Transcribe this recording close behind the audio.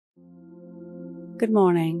Good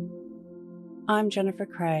morning. I'm Jennifer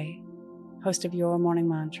Cray, host of Your Morning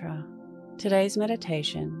Mantra. Today's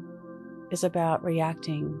meditation is about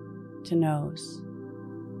reacting to no's.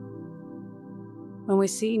 When we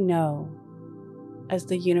see no as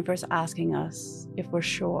the universe asking us if we're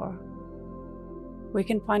sure, we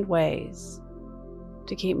can find ways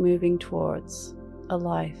to keep moving towards a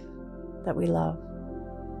life that we love.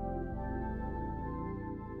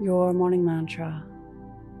 Your morning mantra.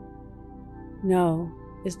 No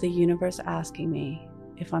is the universe asking me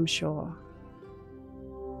if I'm sure.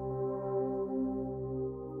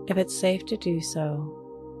 If it's safe to do so,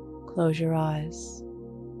 close your eyes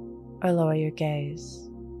or lower your gaze.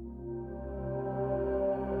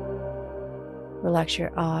 Relax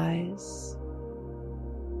your eyes,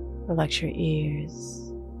 relax your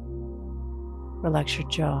ears, relax your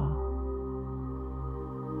jaw.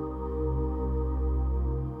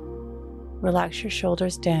 Relax your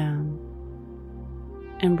shoulders down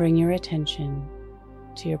and bring your attention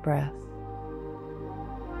to your breath.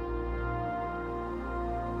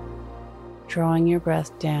 Drawing your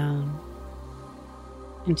breath down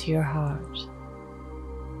into your heart.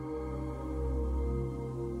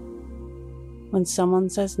 When someone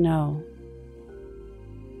says no,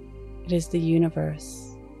 it is the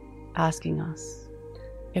universe asking us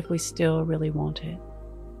if we still really want it.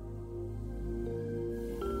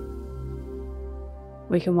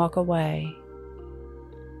 We can walk away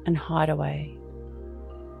and hide away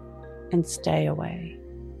and stay away.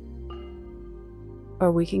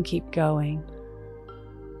 Or we can keep going,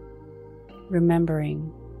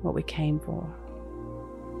 remembering what we came for.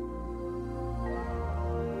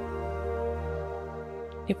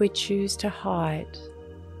 If we choose to hide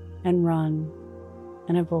and run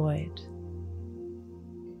and avoid,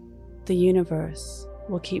 the universe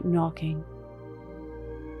will keep knocking,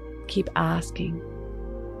 keep asking.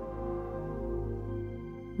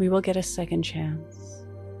 We will get a second chance,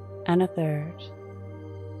 and a third,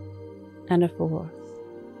 and a fourth,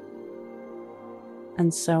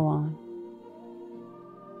 and so on,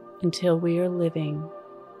 until we are living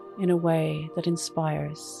in a way that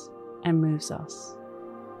inspires and moves us,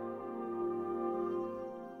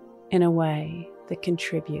 in a way that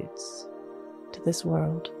contributes to this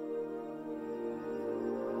world.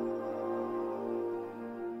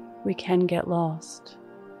 We can get lost,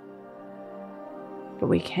 but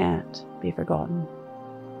we can't be forgotten.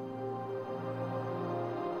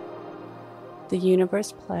 The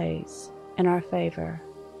universe plays in our favor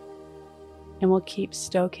and will keep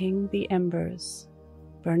stoking the embers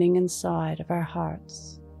burning inside of our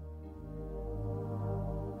hearts.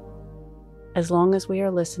 As long as we are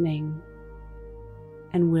listening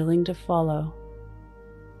and willing to follow,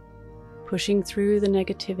 pushing through the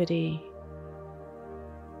negativity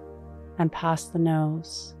and past the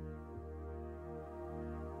no's.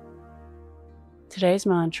 Today's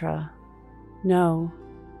mantra, no,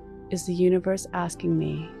 is the universe asking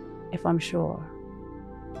me if I'm sure.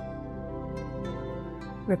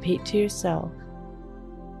 Repeat to yourself,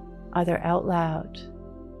 either out loud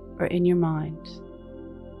or in your mind.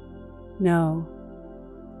 No,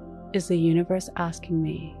 is the universe asking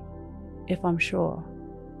me if I'm sure.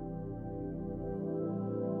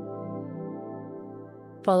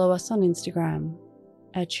 Follow us on Instagram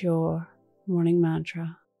at Your Morning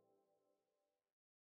Mantra.